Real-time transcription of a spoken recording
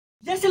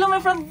Yes, hello my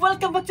friend,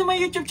 welcome back to my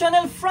YouTube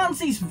channel,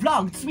 Francis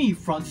Vlog. It's me,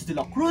 Francis de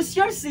la Cruz,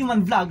 your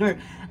seaman vlogger.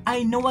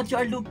 I know what you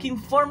are looking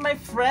for, my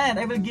friend.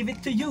 I will give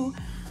it to you.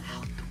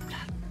 How to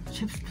plot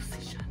ship's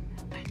position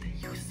by the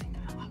using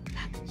of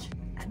latitude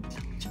and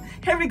longitude.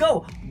 Here we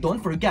go.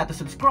 Don't forget to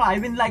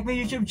subscribe and like my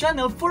YouTube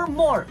channel for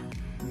more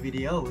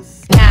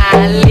videos.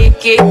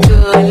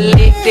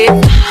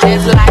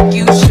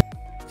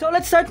 So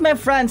let's start, my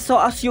friends. So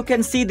as you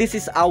can see, this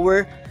is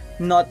our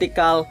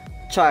nautical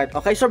chart.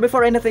 Okay, so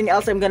before anything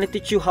else, I'm gonna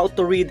teach you how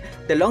to read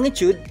the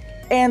longitude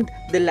and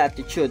the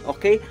latitude.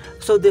 Okay,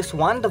 so this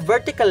one, the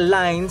vertical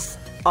lines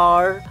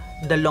are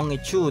the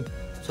longitude.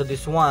 So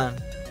this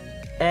one,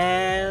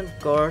 and of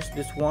course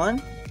this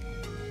one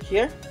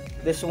here,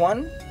 this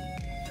one,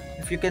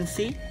 if you can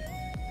see,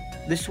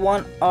 this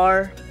one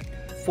are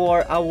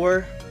for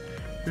our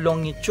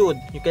longitude.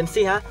 You can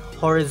see,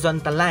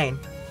 horizontal line,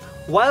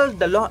 while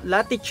the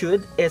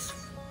latitude is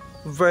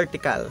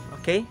vertical.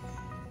 Okay,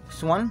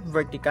 this one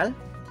vertical.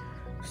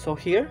 So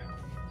here,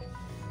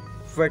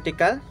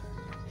 vertical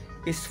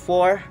is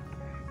for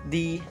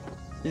the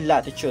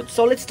latitude.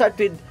 So let's start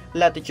with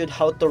latitude,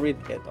 how to read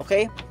it.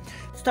 Okay,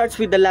 starts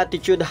with the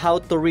latitude, how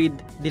to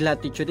read the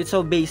latitude. It's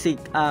so basic.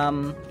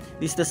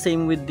 It's the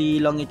same with the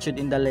longitude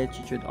and the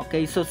latitude.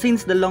 Okay, so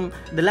since the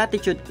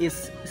latitude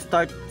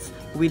starts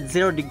with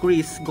 0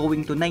 degrees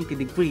going to 90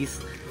 degrees,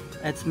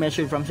 it's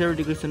measured from 0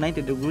 degrees to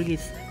 90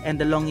 degrees, and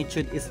the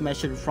longitude is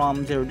measured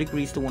from 0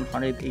 degrees to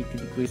 180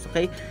 degrees.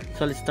 Okay,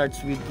 so let's start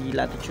with the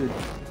latitude.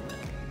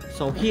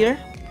 So here,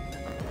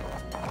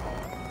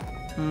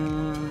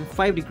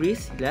 5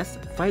 degrees, yes,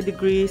 5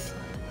 degrees,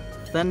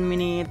 10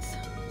 minutes,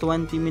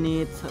 20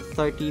 minutes,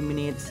 30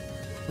 minutes,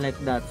 like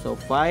that. So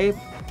 5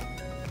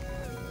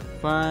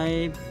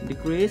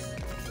 degrees,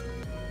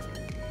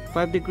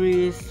 5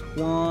 degrees,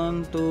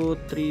 1 2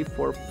 3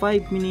 4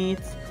 5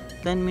 minutes,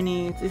 10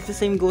 minutes. It's the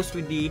same goes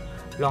with the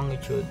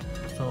longitude.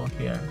 So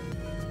here,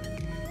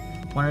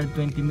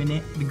 120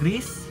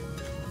 degrees,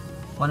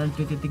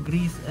 120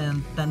 degrees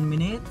and 10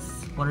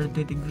 minutes,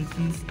 120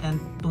 degrees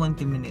and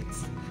 20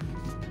 minutes.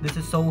 This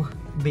is so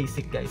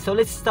basic, guys. So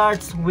let's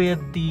start with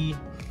the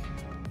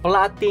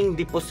plotting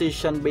the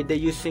position by the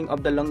using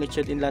of the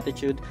longitude and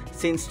latitude,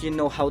 since you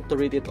know how to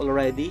read it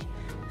already.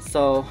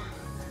 So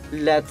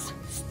let's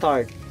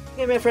start.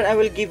 Okay, my friend, I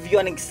will give you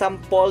an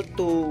example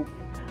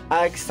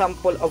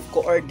of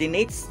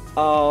coordinates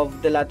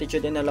of the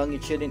latitude and the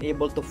longitude, and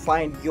able to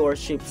find your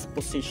ship's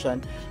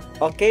position.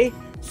 Okay,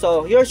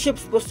 so your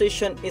ship's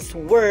position is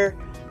where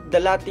the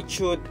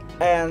latitude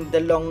and the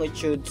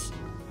longitudes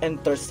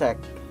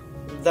intersect.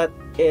 That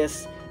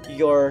is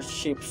your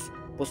ship's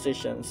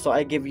position. So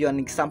I give you an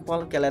example.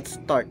 Okay, let's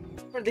start.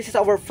 This is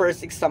our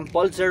first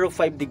example.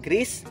 05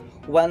 degrees,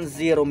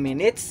 10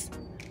 minutes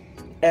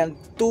and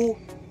 2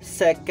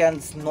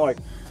 seconds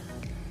north.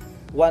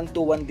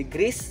 121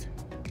 degrees,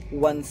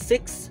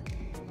 16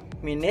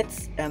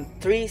 minutes and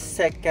 3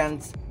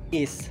 seconds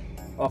east.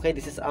 Okay,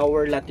 this is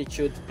our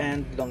latitude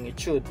and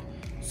longitude.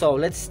 So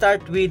let's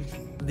start with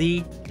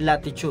the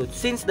latitude.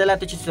 Since the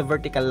latitude is a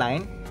vertical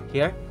line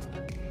here,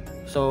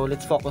 so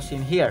let's focus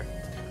in here.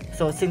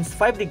 So since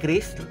 5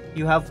 degrees,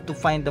 you have to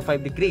find the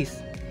 5 degrees.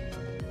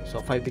 So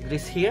 5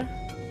 degrees here,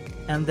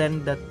 and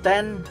then the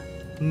 10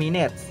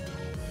 minutes.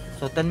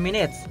 So 10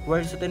 minutes,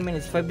 where is the 10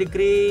 minutes? 5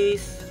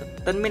 degrees,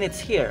 10 minutes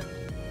here.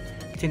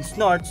 Since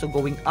north, so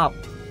going up,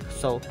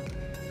 so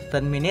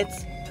 10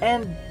 minutes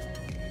and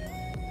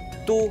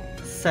 2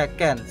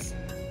 seconds.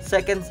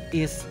 Seconds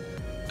is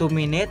 2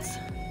 minutes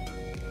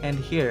and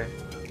here.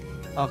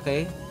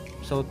 Okay,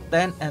 so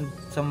 10 and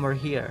somewhere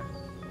here.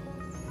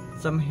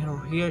 Somewhere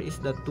here is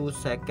the 2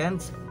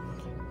 seconds.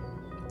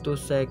 2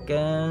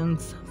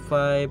 seconds,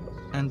 5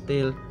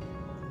 until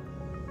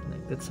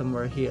like that,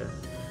 somewhere here.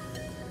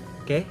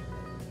 Okay,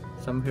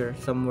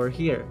 somewhere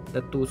here,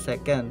 the 2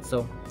 seconds.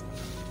 So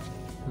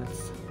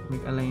let's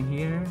make a line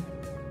here.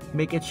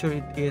 Make it sure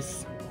it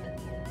is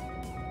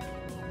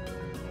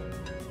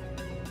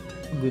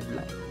good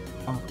line.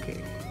 Okay,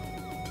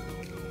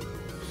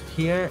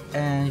 here,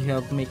 and you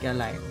have make a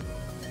line.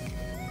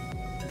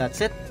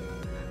 That's it.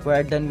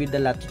 We're done with the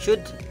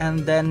latitude.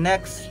 And then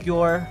next,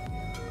 your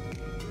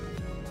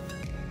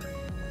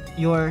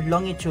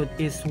longitude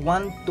is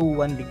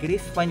 121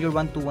 degrees. Find your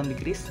 121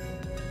 degrees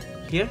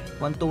here.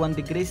 121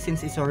 degrees,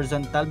 since it's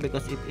horizontal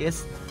because it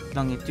is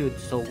longitude.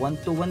 So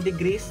 121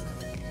 degrees,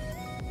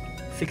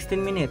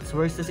 16 minutes.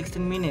 Where's the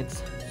 16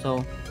 minutes?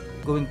 So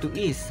going to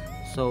east.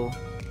 So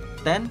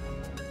 10,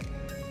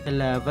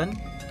 11,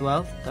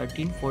 12,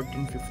 13,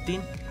 14,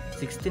 15,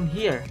 16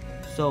 here.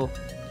 So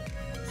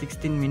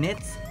 16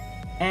 minutes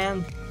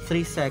and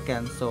 3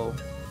 seconds. So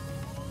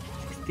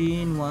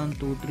 16, 1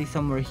 2 3,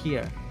 somewhere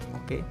here.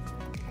 Okay,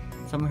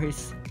 somewhere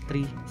is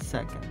 3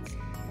 seconds.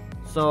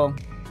 So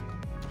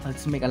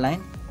let's make a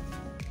line.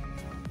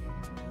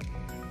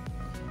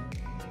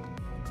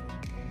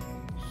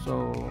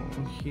 So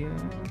here,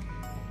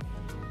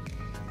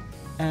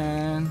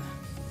 and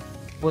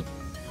put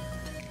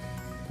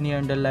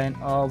near the line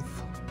of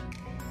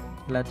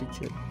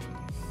latitude.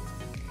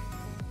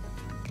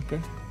 Okay,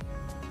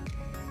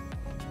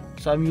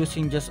 So I'm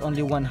using just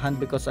only one hand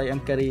because I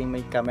am carrying my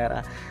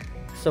camera.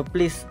 So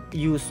please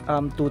use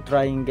two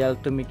triangle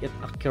to make it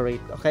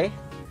accurate, okay?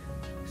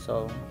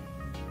 So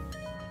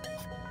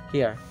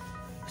here,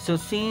 so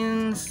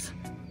since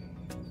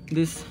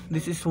this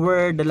is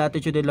where the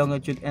latitude and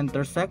longitude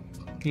intersect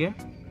here,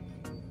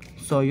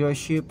 so your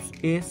ship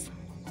is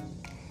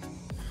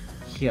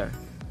here.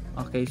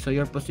 Okay, so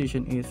your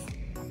position is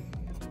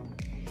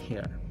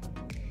here.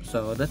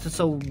 So that's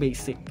so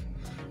basic.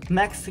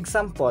 Next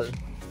example,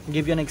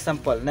 give you an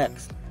example.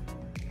 Next,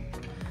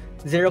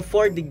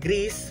 04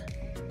 degrees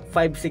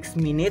 56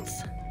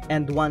 minutes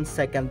and 1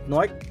 second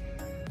north,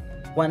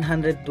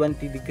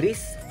 120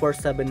 degrees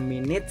 47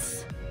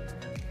 minutes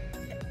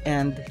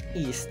and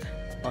east.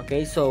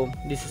 Okay, so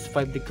this is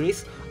 5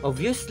 degrees.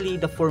 Obviously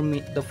the 4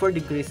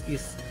 degrees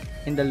is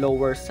in the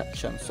lower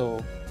section,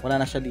 so wala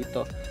na siya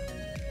dito.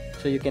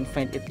 So you can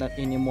find it not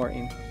anymore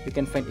you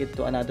can find it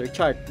to another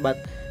chart,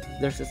 but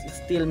there's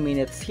still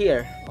minutes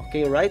here.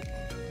 Okay, right?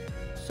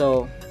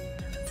 So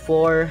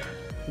 4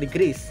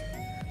 degrees.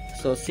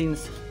 So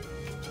since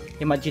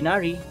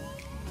imaginary,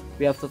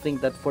 we have to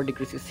think that 4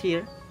 degrees is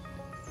here.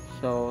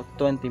 So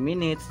 20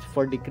 minutes,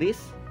 4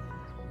 degrees.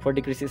 4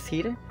 degrees is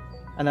here.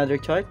 Another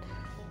chart.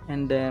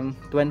 And then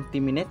 20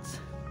 minutes,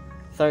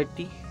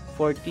 30,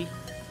 40,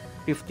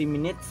 50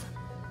 minutes.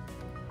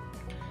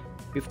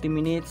 50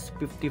 minutes,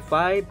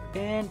 55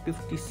 and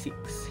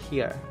 56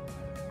 here.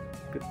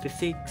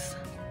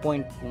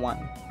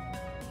 56.1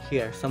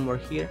 here, somewhere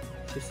here.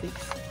 56.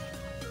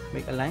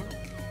 Make a line.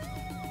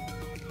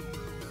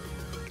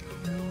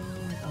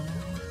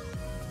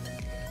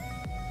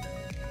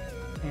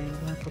 And I'm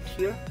gonna put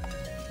here.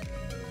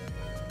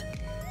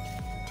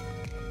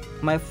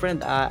 My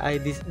friend,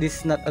 this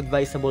is not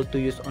advisable to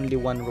use only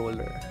one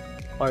ruler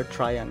or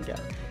triangle.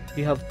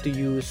 You have to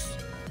use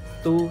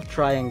 2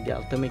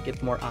 triangle to make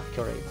it more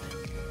accurate,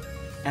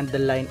 and the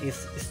line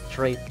is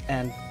straight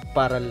and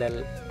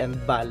parallel and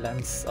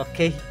balanced.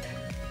 Okay,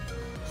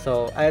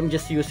 so I am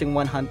just using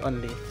one hand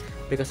only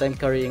because I'm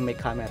carrying my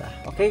camera.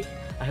 Okay,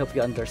 I hope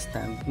you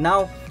understand.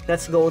 Now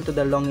let's go to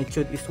the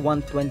longitude is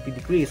 120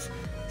 degrees.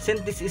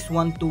 Since this is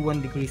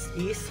 121 degrees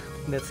east,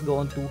 let's go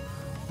on to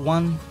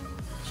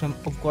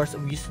of course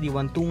obviously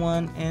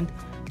 121 and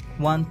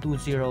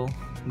 120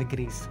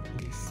 degrees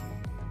east.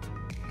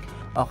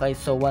 Okay,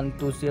 so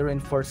 120 and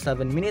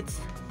 47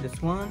 minutes.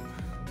 This one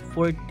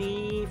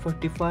 40,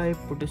 45,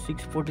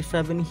 46,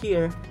 47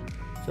 here.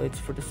 So it's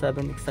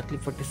 47, exactly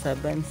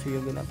 47. So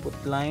you're gonna put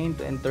line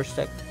to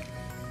intersect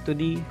to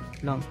the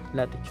long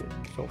latitude.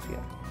 So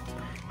here.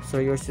 So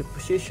your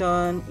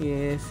position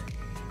is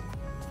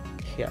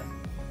here.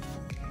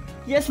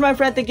 Yes, my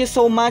friend, thank you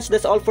so much.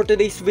 That's all for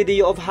today's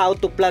video of how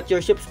to plot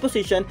your ship's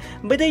position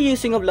by the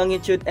using of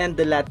longitude and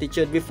the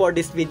latitude. Before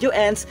this video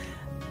ends,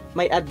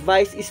 my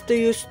advice is to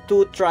use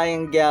 2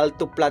 triangle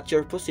to plot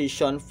your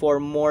position for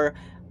more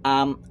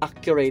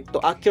to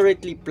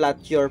accurately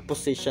plot your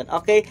position.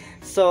 Okay,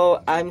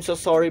 so I'm so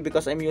sorry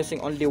because I'm using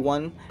only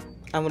one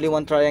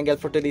triangle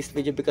for today's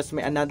video because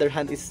my another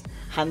hand is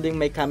handling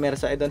my camera,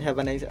 so I don't have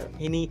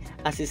any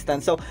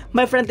assistant. So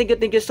my friend,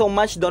 thank you so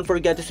much. Don't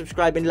forget to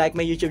subscribe and like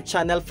my YouTube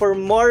channel for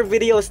more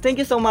videos. Thank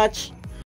you so much.